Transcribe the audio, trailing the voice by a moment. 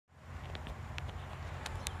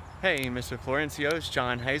Hey, Mr. Florencio, it's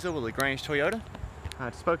John Hazel with LaGrange Toyota.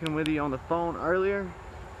 I'd spoken with you on the phone earlier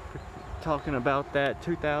talking about that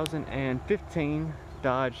 2015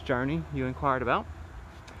 Dodge Journey you inquired about.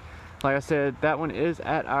 Like I said, that one is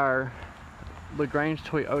at our LaGrange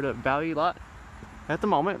Toyota Value lot at the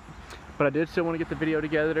moment, but I did still want to get the video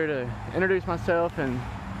together to introduce myself and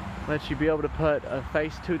let you be able to put a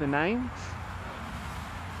face to the name.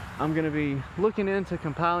 I'm going to be looking into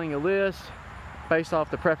compiling a list based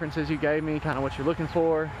off the preferences you gave me, kind of what you're looking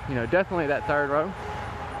for. You know, definitely that third row.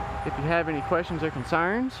 If you have any questions or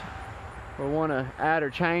concerns or want to add or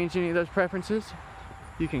change any of those preferences,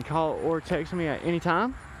 you can call or text me at any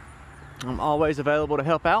time. I'm always available to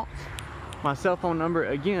help out. My cell phone number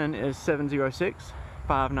again is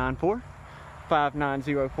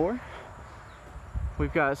 706-594-5904.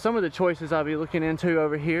 We've got some of the choices I'll be looking into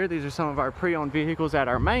over here. These are some of our pre-owned vehicles at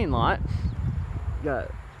our main lot.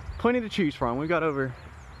 Got plenty to choose from. We've got over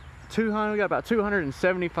 200, we got about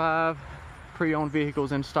 275 pre-owned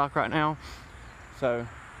vehicles in stock right now. So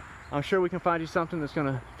I'm sure we can find you something that's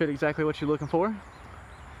gonna fit exactly what you're looking for.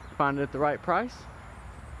 Find it at the right price,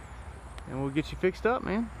 and we'll get you fixed up,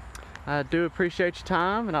 man. I do appreciate your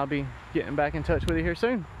time, and I'll be getting back in touch with you here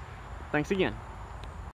soon. Thanks again.